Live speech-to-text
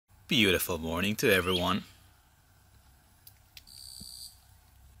Beautiful morning to everyone.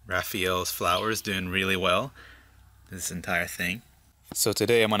 Rafael's flower is doing really well, this entire thing. So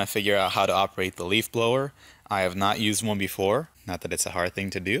today I'm going to figure out how to operate the leaf blower. I have not used one before. Not that it's a hard thing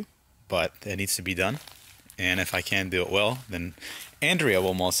to do, but it needs to be done. And if I can't do it well, then Andrea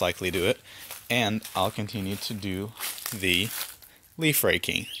will most likely do it. And I'll continue to do the leaf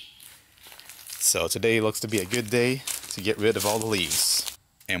raking. So today looks to be a good day to get rid of all the leaves.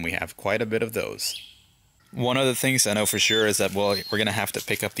 And we have quite a bit of those. One of the things I know for sure is that, well, we're going to have to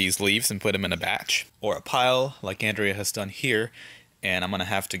pick up these leaves and put them in a batch or a pile like Andrea has done here. And I'm going to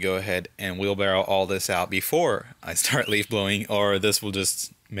have to go ahead and wheelbarrow all this out before I start leaf blowing, or this will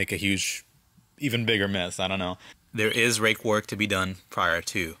just make a huge, even bigger mess. I don't know. There is rake work to be done prior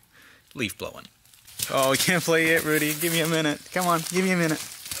to leaf blowing. Oh, we can't play it, Rudy. Give me a minute. Come on, give me a minute.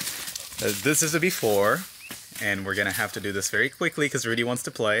 This is the before. And we're going to have to do this very quickly because Rudy wants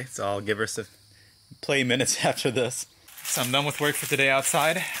to play. So I'll give her some play minutes after this. So I'm done with work for today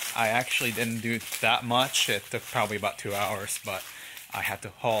outside. I actually didn't do that much. It took probably about 2 hours, but I had to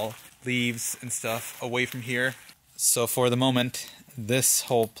haul leaves and stuff away from here. So for the moment, this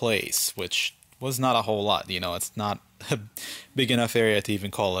whole place, which was not a whole lot, you know, it's not a big enough area to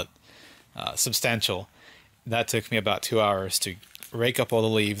even call it substantial. That took me about 2 hours to rake up all the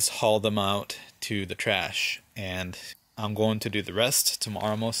leaves, haul them out to the trash, and I'm going to do the rest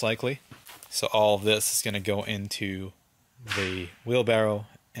tomorrow most likely. So all of this is going to go into the wheelbarrow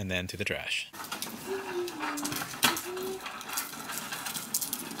and then to the trash.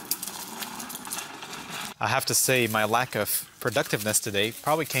 I have to say my lack of productiveness today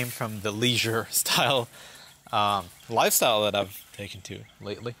probably came from the leisure style lifestyle that I've taken to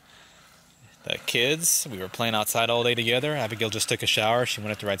lately. The kids, we were playing outside all day together. Abigail just took a shower. She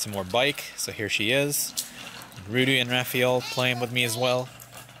wanted to ride some more bike, so here she is. Rudy and Rafael playing with me as well.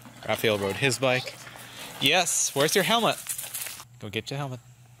 Rafael rode his bike. Yes, where's your helmet? Go get your helmet.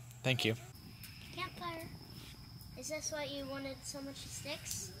 Thank you. Campfire. Is this what you wanted so much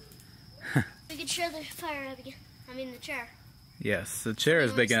sticks? We could share the fire, Abigail. I mean the chair. Yes, the chair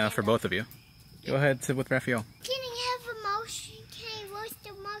is big enough for both of you. Go ahead, sit with Rafael. Can you have a motion? Can you roast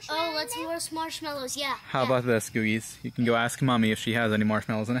the marshmallows? Oh, let's roast marshmallows, yeah. How about this, Googies? You can go ask Mommy if she has any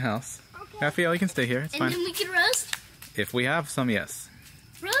marshmallows in the house. Okay. Rafael, you can stay here, it's fine. And then we can roast? If we have some, yes.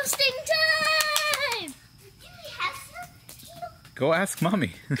 Roasting time! Do we have some? Go ask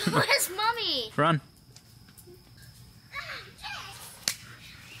Mommy. Go ask Mommy. Run.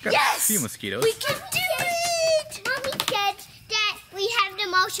 Got Yes! a few mosquitoes. We can do it! Mommy said that we have the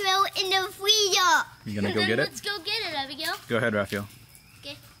marshmallow in the freezer. You gonna go get it? Let's go get it, Abigail. Go ahead, Rafael.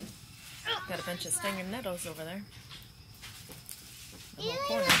 Okay. Got a bunch of stinging nettles over there. The You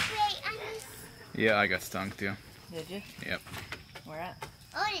whole corner. Yeah, I got stung too. Did you? Yep. Where at?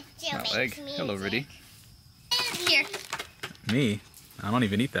 Oh, it still My makes leg. me Hello, Rudy. Here. Me? I don't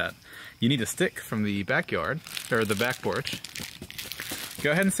even eat that. You need a stick from the backyard, or the back porch.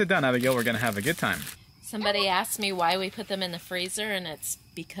 Go ahead and sit down, Abigail. We're going to have a good time. Somebody asked me why we put them in the freezer, and it's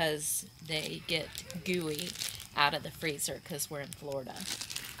because they get gooey out of the freezer because we're in Florida.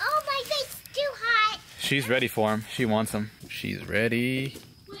 Oh, my face too hot. She's ready for him. She wants him. She's ready.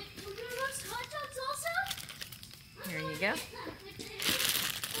 Wait, we're going to roast hot dogs also? Here you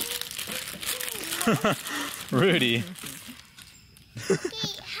go. Rudy. Okay,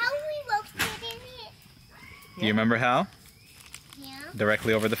 how we roasted in it? Do you remember how? Yeah.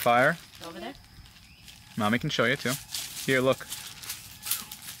 Directly over the fire. Over there? Mommy can show you too. Here, look.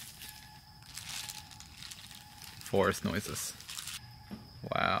 Forest noises.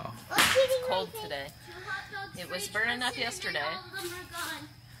 Wow. It's cold today. It was burning up yesterday.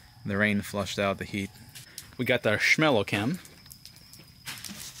 The rain flushed out the heat. We got our schmello chem.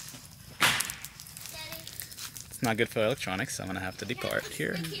 It's not good for electronics, so I'm gonna have to depart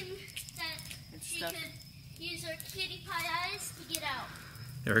here. She could use her kitty pie eyes to get out.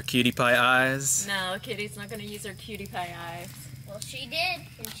 Her cutie pie eyes. No, Kitty's not going to use her cutie pie eyes. Well, she did,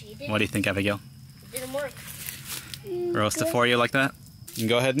 and she did. What do you think, Abigail? It didn't work. Roast it for you like that? You can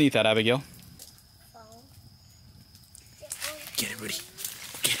go ahead and eat that, Abigail. Get it, Rudy.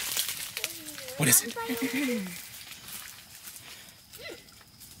 Get it. What is it?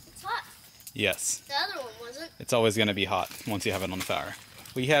 It's hot. Yes. The other one wasn't. It's always going to be hot once you have it on the fire.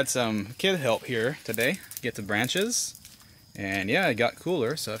 We had some kid help here today. Get the branches. And yeah, it got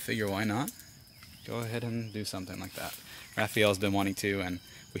cooler, so I figure why not? Go ahead and do something like that. Rafael's been wanting to, and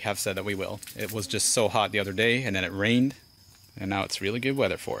we have said that we will. It was just so hot the other day, and then it rained, and now it's really good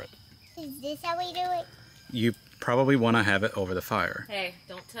weather for it. Is this how we do it? You probably want to have it over the fire. Hey,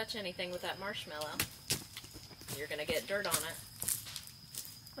 don't touch anything with that marshmallow. You're going to get dirt on it.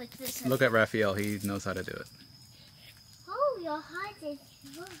 Like this. Look at Rafael. He knows how to do it. Oh, your heart is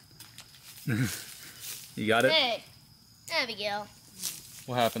full. You got it? Hey, Abigail.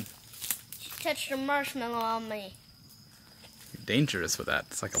 What happened? She touched a marshmallow on me. You're dangerous with that.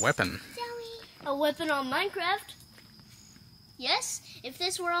 It's like a weapon. A weapon on Minecraft? Yes, if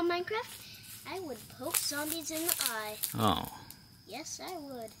this were on Minecraft, I would poke zombies in the eye. Oh. Yes, I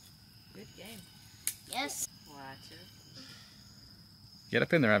would. Good game. Yes. Watch it. Get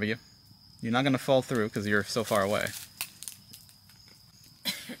up in there, Abigail. You're not going to fall through because you're so far away.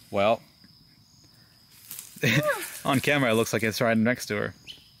 Well, on camera it looks like it's right next to her.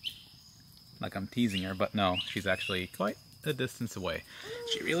 Like I'm teasing her, but no, she's actually quite a distance away.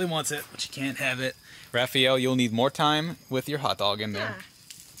 She really wants it, but she can't have it. Rafael, you'll need more time with your hot dog in there.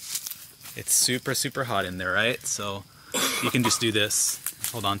 It's super, super hot in there, right? So you can just do this.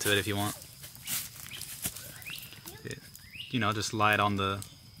 Hold on to it if you want. You know, just lie it on the...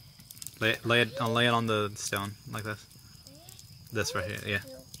 Lay it on the stone, like this. This right here, yeah.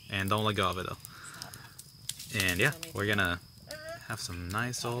 And don't let go of it, though. And yeah, we're gonna have some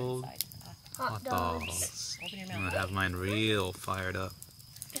nice old hot dogs. I'm gonna have mine real fired up.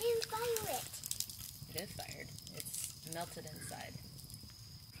 I didn't fire it. It is fired. It's melted inside.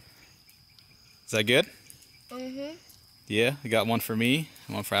 Is that good? Mm-hmm. Yeah, I got one for me,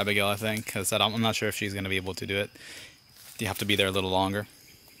 one for Abigail, I think, because I'm not sure if she's gonna be able to do it. You have to be there a little longer.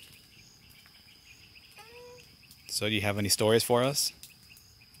 So do you have any stories for us?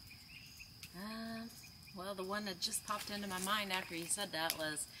 Well, the one that just popped into my mind after you said that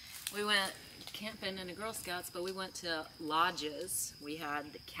was we went camping in the Girl Scouts, but we went to lodges. We had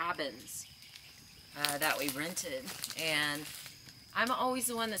cabins that we rented, and I'm always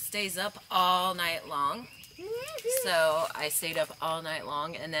the one that stays up all night long. So I stayed up all night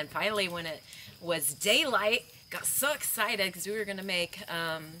long, and then finally when it was daylight, got so excited because we were going to make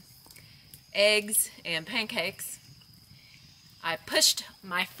eggs and pancakes. I pushed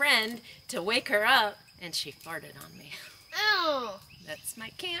my friend to wake her up, and she farted on me. Oh! That's my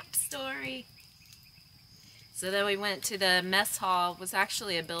camp story. So then we went to the mess hall. It was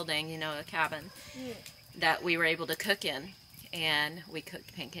actually a building, you know, a cabin that we were able to cook in. And we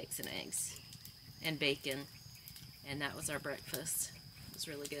cooked pancakes and eggs and bacon. And that was our breakfast. It was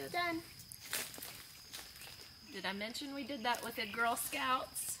really good. Done. Did I mention we did that with the Girl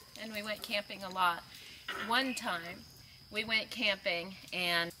Scouts? And we went camping a lot. One time, we went camping,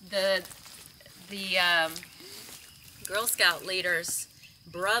 and the Girl Scout leader's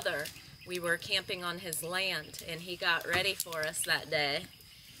brother, we were camping on his land, and he got ready for us that day,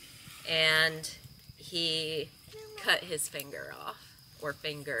 and he cut his finger off, or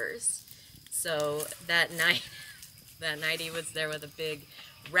fingers. So that night he was there with a big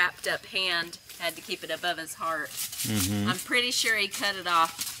wrapped up hand, had to keep it above his heart. I'm pretty sure he cut it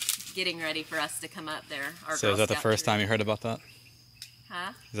off getting ready for us to come up there. So is that the first time you heard about that?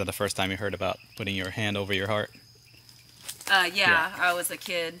 Huh? Is that the first time you heard about putting your hand over your heart? Yeah, I was a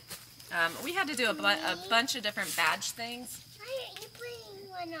kid. We had to do a bunch of different badge things. Why aren't you putting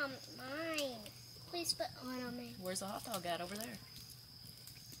one on mine? Please put one on me. Where's the hot dog at over there?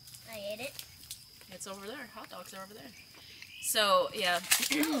 I ate it. It's over there. Hot dogs are over there. So, yeah.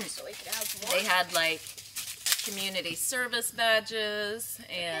 So we could have one. They had, like, community service badges,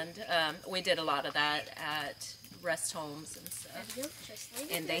 and we did a lot of that at rest homes and stuff.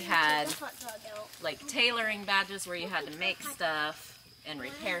 And they had, like, tailoring badges where you had to make stuff and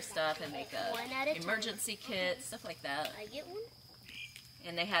repair stuff and make a emergency kit, stuff like that. I get one?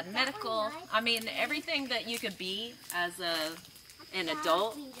 And they had medical, I mean, everything that you could be as an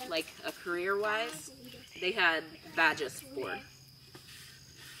adult, like a career-wise, they had badges for.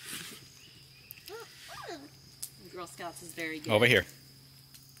 Girl Scouts is very good. Over here.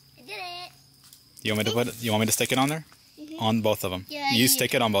 I did it. You want me to put it, you want me to stick it on there? On both of them. Yeah, you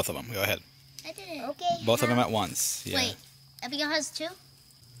stick it on both of them. Go ahead. I did it. Okay. Both of them at once. Yeah. Wait, Abigail has two?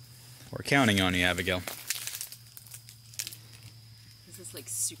 We're counting on you, Abigail. This is like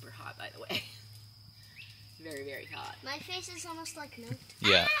super hot, by the way. Very, very hot. My face is almost like milk.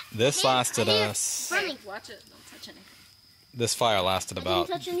 Yeah. This lasted us... Burning. Watch it. Don't touch anything. This fire lasted about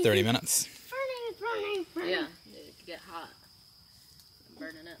 30 minutes. Burning. Yeah, it could get hot. I'm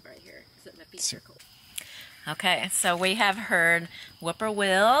burning up right here, except my feet are cold. Okay, so we have heard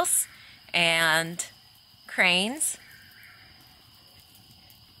whippoorwills and cranes.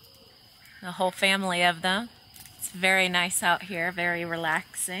 The whole family of them. It's very nice out here, very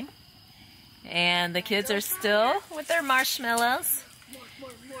relaxing. And the kids are still with their marshmallows.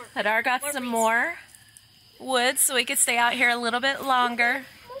 Hadar got some more wood so we could stay out here a little bit longer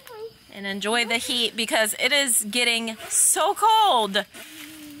and enjoy the heat because it is getting so cold.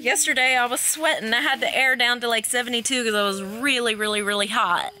 Yesterday I was sweating. I had the air down to like 72 because I was really, really, really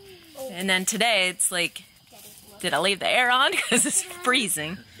hot. And then today it's like, did I leave the air on? Because it's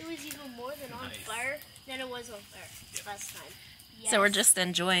freezing. It was even more than on fire than it was on fire last time. Yes. So we're just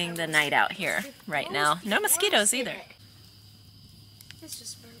enjoying the night out here right now. No mosquitoes either. It's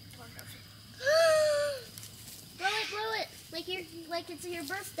just burnt part of it. Blow it, like it's your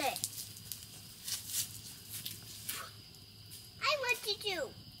birthday. I wanted to.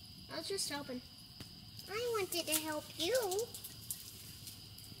 I was just helping. I wanted to help you.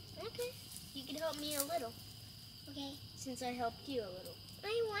 Okay, you can help me a little. Okay. Since I helped you a little.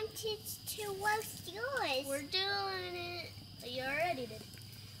 I wanted to roast yours. We're doing it. You already did.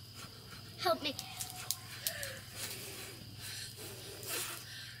 Help me.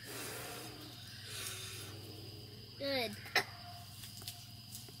 Good.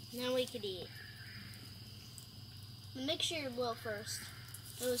 Now we can eat. Make sure you blow first.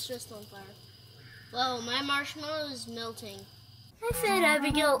 It was just on fire. Whoa, my marshmallow is melting. I fed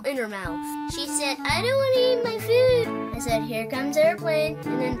Abigail in her mouth. She said, I don't want to eat my food. I said, here comes airplane.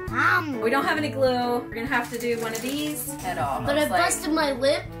 And then, We don't have any glue. We're going to have to do one of these at all. But I busted my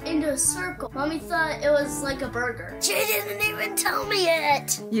lip into a circle. Mommy thought it was like a burger. She didn't even tell me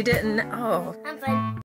it. You didn't? Oh. I'm fine.